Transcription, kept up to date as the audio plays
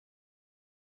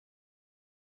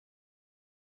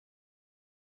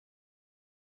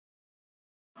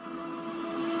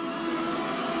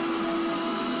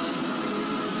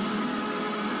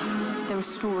are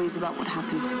stories about what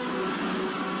happened.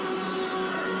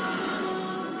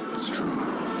 It's true.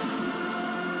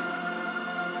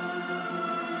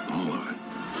 All of it.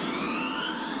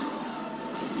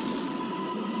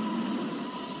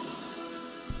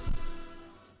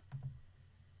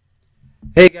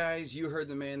 Hey guys, you heard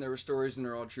the man. There were stories and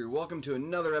they're all true. Welcome to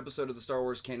another episode of the Star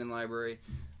Wars Canon Library.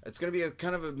 It's going to be a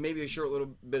kind of maybe a short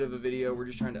little bit of a video. We're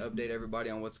just trying to update everybody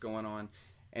on what's going on.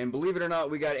 And believe it or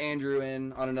not, we got Andrew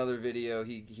in on another video.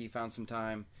 He found some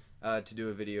time to do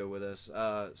a video with us.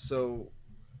 So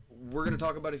we're going to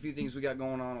talk about a few things we got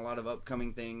going on, a lot of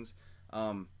upcoming things.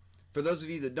 For those of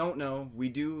you that don't know, we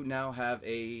do now have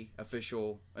an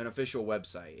official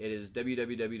website. It is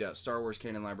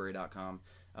www.starwarscanonlibrary.com.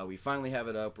 We finally have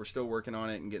it up. We're still working on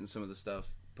it and getting some of the stuff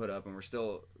put up, and we're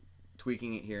still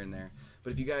tweaking it here and there.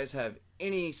 But if you guys have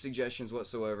any suggestions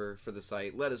whatsoever for the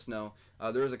site, let us know.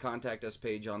 There is a contact us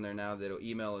page on there now that'll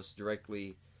email us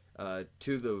directly to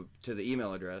the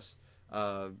email address.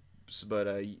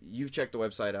 But you've checked the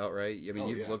website out, right? I mean,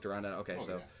 you've looked around at it. Okay,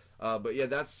 but yeah,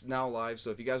 that's now live. So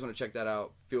if you guys want to check that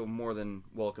out, feel more than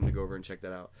welcome to go over and check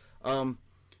that out.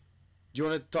 Do you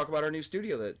want to talk about our new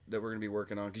studio that we're going to be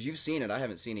working on? Because you've seen it. I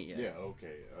haven't seen it yet. Yeah,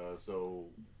 okay. So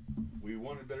we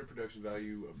wanted better production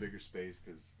value, a bigger space,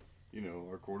 because, you know,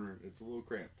 our corner, it's a little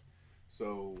cramped.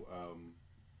 So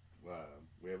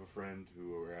we have a friend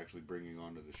who we're actually bringing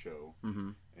onto the show.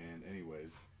 Mm-hmm. And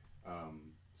anyways,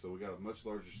 so we got a much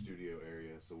larger studio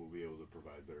area, so we'll be able to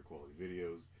provide better quality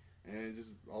videos and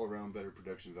just all around better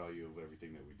production value of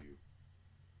everything that we do.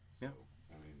 So, yeah.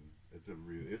 I mean, it's a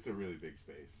really big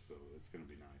space, so it's gonna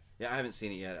be nice. Yeah, I haven't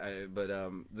seen it yet, but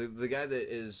the guy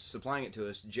that is supplying it to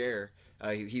us, Jer,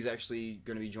 he's actually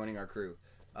going to be joining our crew.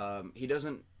 He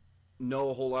doesn't know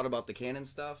a whole lot about the canon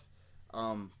stuff,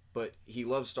 but he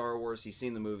loves Star Wars. He's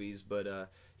seen the movies, but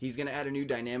he's going to add a new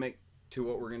dynamic to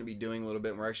what we're going to be doing a little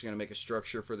bit. And we're actually going to make a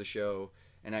structure for the show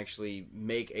and actually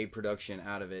make a production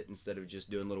out of it instead of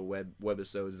just doing little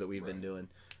webisodes that we've been doing.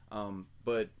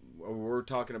 But we're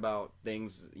talking about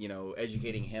things, you know,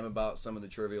 educating him about some of the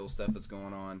trivial stuff that's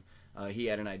going on. He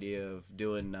had an idea of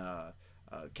doing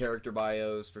character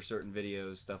bios for certain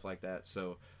videos, stuff like that.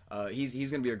 So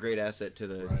he's going to be a great asset to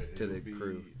the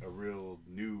crew. A real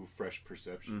new, fresh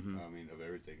perception. I mean, of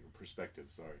everything, perspective.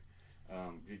 Sorry,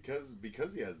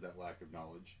 because he has that lack of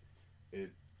knowledge,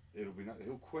 it'll be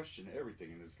he'll question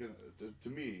everything, and it's gonna to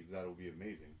me that'll be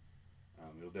amazing.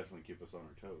 It'll definitely keep us on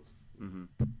our toes.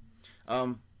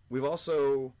 We've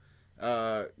also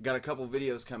got a couple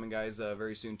videos coming, guys,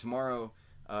 very soon. Tomorrow,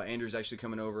 Andrew's actually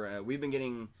coming over. We've been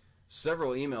getting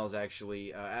several emails,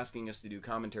 actually, asking us to do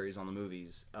commentaries on the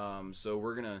movies. So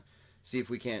we're going to see if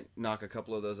we can't knock a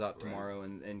couple of those out tomorrow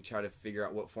and try to figure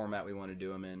out what format we want to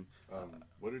do them in.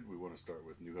 What did we want to start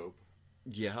with? New Hope?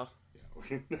 Yeah.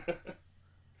 Yeah.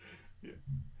 Yeah.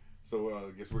 So I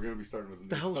guess we're going to be starting with a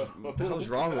New Hope. What the hell's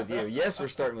wrong with you? Yes, we're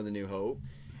starting with A New Hope.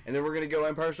 And then we're going to go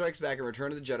Empire Strikes Back and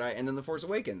Return of the Jedi and then The Force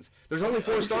Awakens. There's only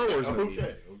 4 Star Wars movies.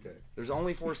 Okay. There's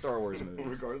only 4 Star Wars movies.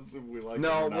 Regardless if we like it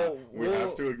or not, we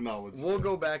have to acknowledge We'll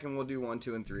go back and we'll do 1,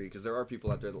 2, and 3 because there are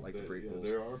people out there that like the prequels.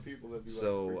 Yeah, there are people that do like the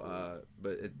prequels.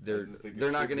 But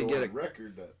they're not going to get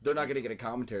they're not going to get a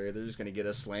commentary. They're just going to get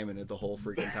us slamming it the whole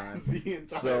freaking time. The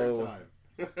entire time.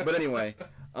 But anyway,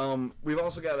 we've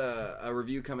also got a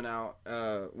review coming out.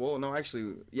 Well, no,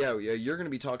 actually, yeah, you're going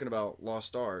to be talking about Lost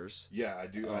Stars. Yeah, I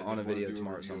do. On a video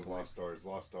tomorrow at some point. Lost Stars.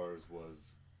 Lost Stars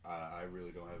was. I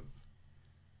really don't have.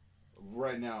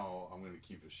 Right now, I'm going to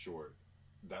keep it short.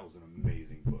 That was an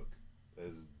amazing book. That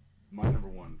is my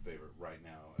 #1 favorite right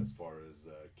now, as far as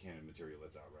canon material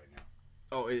that's out right now.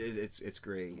 Oh, it's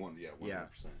great.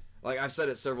 100%. Like, I've said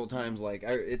it several times, like,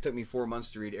 it took me 4 months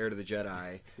to read Heir to the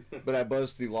Jedi, but I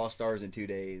buzzed through Lost Stars in 2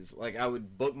 days. Like, I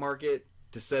would bookmark it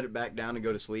to set it back down and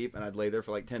go to sleep, and I'd lay there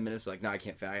for like 10 minutes, be like, no, I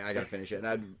can't, I gotta finish it, and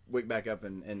I'd wake back up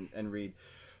and read.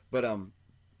 But, I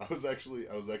was actually,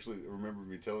 remember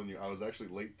me telling you, I was actually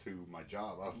late to my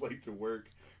job. I was late to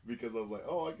work because I was like,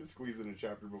 oh, I can squeeze in a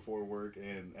chapter before work,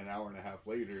 and an hour and a half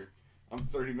later, I'm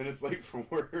 30 minutes late from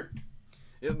work.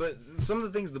 Yeah, but some of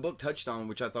the things the book touched on,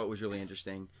 which I thought was really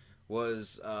interesting,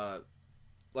 was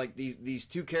like these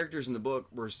 2 characters in the book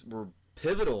were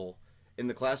pivotal in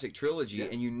the classic trilogy,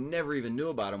 and you never even knew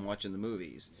about them watching the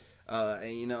movies.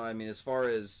 And you know, I mean, as far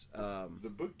as the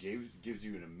book gives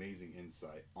you an amazing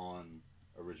insight on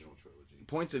original trilogy,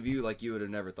 points of view like you would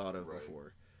have never thought of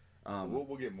before.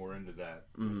 We'll get more into that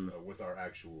with our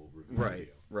actual review Right,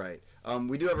 video. right.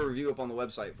 We do have a review up on the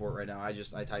website for it right now. I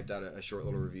typed out a short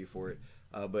little review for it.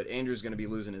 But Andrew's going to be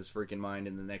losing his freaking mind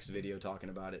in the next video talking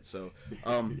about it. So,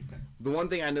 Yes. the one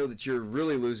thing I know that you're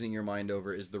really losing your mind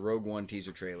over is the Rogue One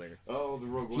teaser trailer. Oh, the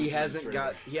Rogue One. He hasn't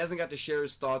got to share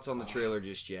his thoughts on the trailer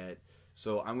just yet.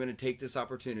 So I'm going to take this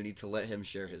opportunity to let him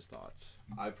share his thoughts.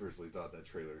 I personally thought that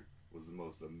trailer was the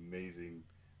most amazing.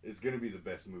 It's going to be the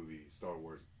best movie Star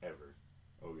Wars ever.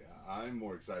 Oh yeah, I'm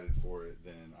more excited for it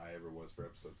than I ever was for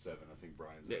Episode 7. I think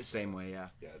Brian's Same way, yeah.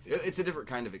 Yeah, It's a different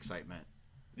kind of excitement.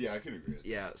 Yeah, I can agree with that.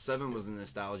 Yeah, 7 was the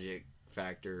nostalgic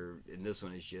factor, and this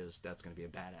one is just, that's going to be a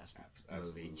badass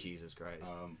Absolutely. movie. Jesus Christ.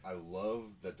 I love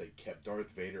that they kept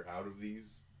Darth Vader out of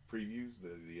these previews,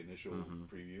 the initial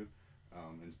preview,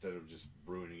 instead of just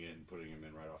ruining it and putting him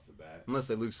in right off the bat. Unless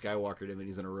they Luke Skywalkered him and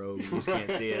he's in a robe and you just can't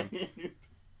see him.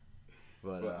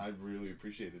 But I really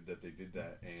appreciated that they did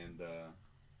that, and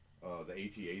the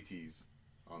AT-ATs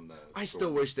on the. I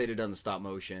still wish they'd have done the stop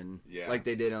motion, like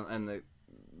they did on the.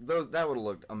 That would have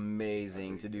looked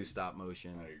amazing to do stop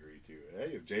motion. I agree too.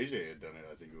 Hey, if JJ had done it,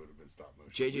 I think it would have been stop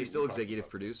motion. JJ's still executive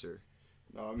producer.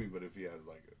 No, I mean, but if he had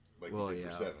like well, he did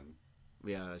for 7.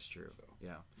 Yeah, that's true. So,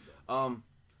 yeah.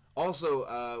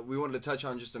 Also, we wanted to touch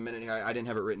on just a minute here. I didn't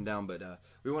have it written down, but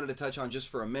we wanted to touch on just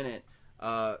for a minute.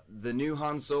 The new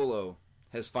Han Solo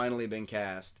has finally been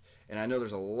cast, and I know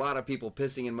there's a lot of people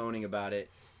pissing and moaning about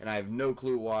it, and I have no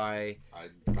clue why. I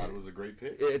thought it was a great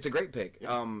pick. It's a great pick.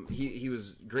 Yeah. He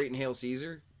was great in Hail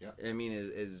Caesar. Yeah. I mean,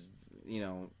 is you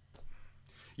know,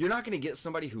 you're not going to get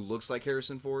somebody who looks like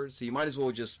Harrison Ford, so you might as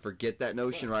well just forget that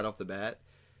notion right off the bat.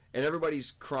 And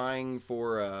everybody's crying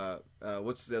for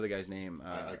what's the other guy's name?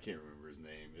 I can't remember his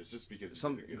name. It's just because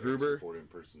Some he did a good Gruber? Harrison Ford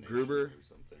impersonation Gruber? or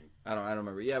something. I don't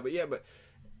remember. Yeah, but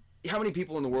how many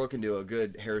people in the world can do a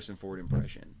good Harrison Ford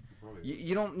impression?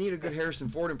 You don't need a good Harrison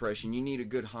Ford impression. You need a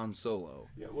good Han Solo.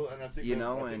 Yeah, well, and I think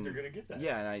I think they're gonna get that.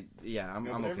 Yeah,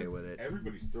 I'm okay with it.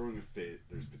 Everybody's throwing a fit.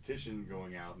 There's petition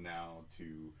going out now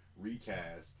to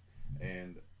recast,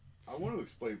 and I want to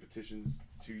explain petitions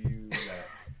to you that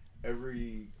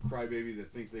every crybaby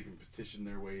that thinks they can petition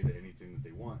their way to anything that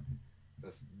they want,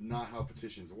 that's not how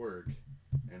petitions work.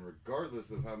 And regardless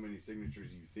of how many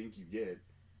signatures you think you get,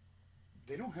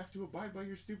 they don't have to abide by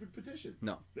your stupid petition.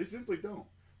 No, they simply don't.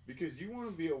 Because you want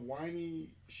to be a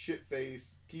whiny,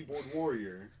 shit-faced keyboard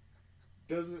warrior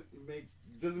doesn't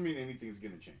mean anything's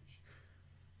gonna change.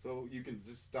 So you can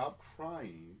just stop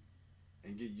crying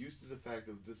and get used to the fact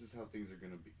that this is how things are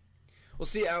gonna be. Well,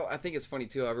 see, I think it's funny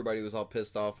too. Everybody was all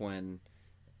pissed off when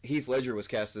Heath Ledger was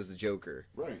cast as the Joker,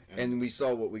 right? And we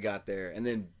saw what we got there, and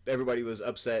then everybody was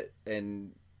upset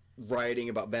and rioting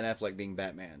about Ben Affleck being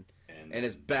Batman. And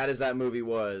as bad as that movie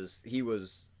was, he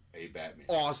was a Batman.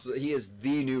 Awesome. He is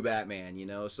the new Batman, you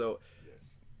know. So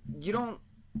yes. you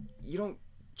don't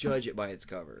judge it by its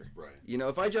cover. Right. You know,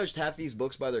 if I judged half these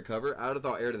books by their cover, I would have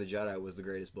thought Heir to the Jedi was the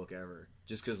greatest book ever,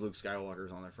 just because Luke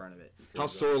Skywalker's on the front of it. How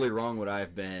sorely wrong would I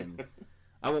have been?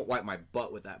 I won't wipe my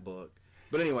butt with that book.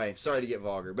 But anyway, sorry to get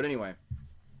vulgar. But anyway,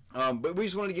 but we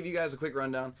just wanted to give you guys a quick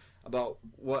rundown about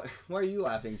what are you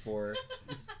laughing for?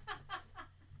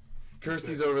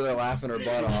 Kirsty's over there laughing her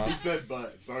butt off. He said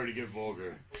butt. Sorry to get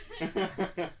vulgar. No,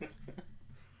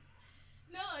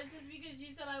 it's just because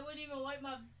she said I wouldn't even wipe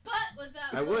my butt with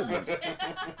that. I would.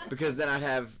 Because then I'd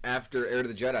have after Heir to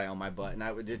the Jedi on my butt, and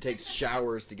it takes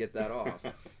showers to get that off.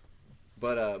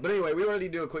 But anyway, we wanted to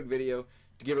do a quick video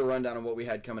to give a rundown on what we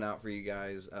had coming out for you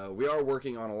guys. We are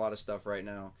working on a lot of stuff right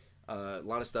now. A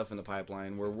lot of stuff in the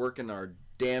pipeline. We're working our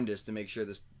damnedest to make sure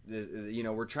this you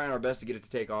know, we're trying our best to get it to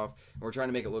take off, and we're trying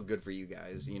to make it look good for you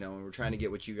guys, you know, and we're trying to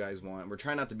get what you guys want. We're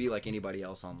trying not to be like anybody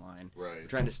else online. Right. We're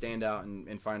trying to stand out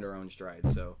and find our own stride.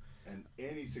 So. And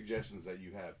any suggestions that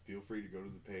you have, feel free to go to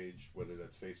the page, whether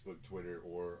that's Facebook, Twitter,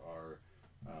 or our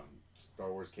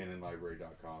Star Wars Canon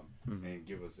Library.com, and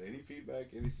give us any feedback,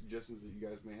 any suggestions that you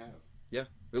guys may have. Yeah,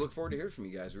 we look forward to hearing from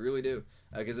you guys. We really do.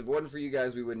 Because if it wasn't for you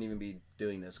guys, we wouldn't even be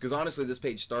doing this. Because honestly, this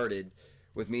page started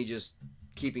with me just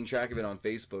keeping track of it on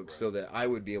Facebook, right, so that I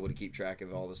would be able to keep track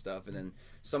of all the stuff. And then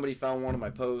somebody found one of my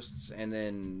posts and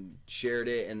then shared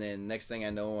it, and then next thing I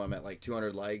know, I'm at like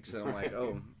 200 likes, and I'm like,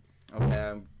 oh,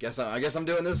 okay, I guess I'm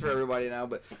doing this for everybody now.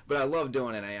 But I love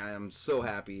doing it. I'm so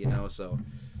happy, you know. So,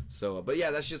 but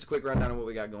yeah, that's just a quick rundown of what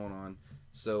we got going on.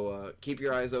 So keep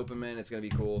your eyes open, man. It's gonna be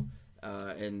cool,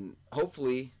 and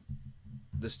hopefully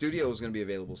the studio is going to be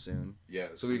available soon. Yeah.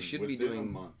 So we should be doing a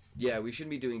month. Yeah, we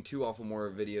shouldn't be doing too awful more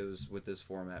videos with this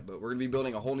format, but we're going to be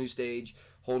building a whole new stage,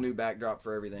 whole new backdrop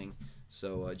for everything.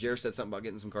 So Jared said something about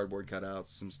getting some cardboard cutouts,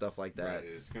 some stuff like that. Right,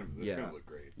 it's gonna look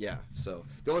great. Yeah. So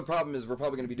the only problem is we're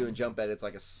probably gonna be doing jump edits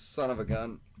like a son of a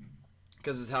gun,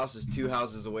 because his house is 2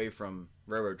 houses away from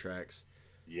railroad tracks.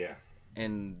 Yeah.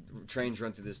 And trains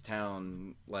run through this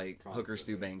town like Constantly. hookers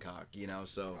through Bangkok, you know.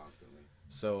 So. Constantly.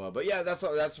 So, but yeah,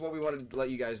 that's what we wanted to let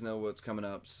you guys know what's coming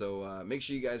up. So make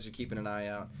sure you guys are keeping an eye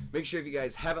out. Make sure if you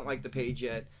guys haven't liked the page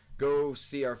yet, go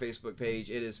see our Facebook page.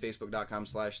 It is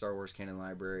facebook.com/Star Wars Canon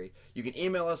Library. You can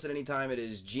email us at any time. It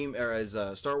is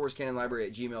Star Wars Canon Library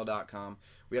at gmail.com.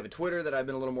 We have a Twitter that I've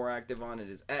been a little more active on. It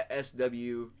is at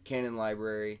SW Canon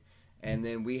Library. And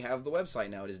then we have the website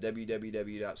now. It is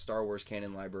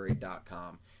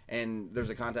www.starwarscanonlibrary.com. And there's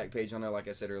a contact page on there, like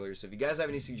I said earlier. So if you guys have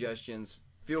any suggestions,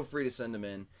 feel free to send them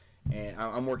in. And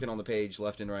I'm working on the page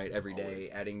left and right every day, Always.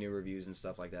 adding new reviews and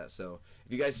stuff like that. So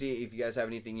if you guys have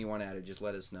anything you want added, just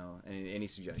let us know. Any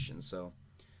suggestions. So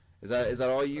is that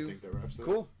all you? I think that wraps it up.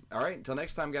 Cool. All right. Until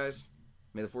next time, guys.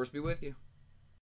 May the Force be with you.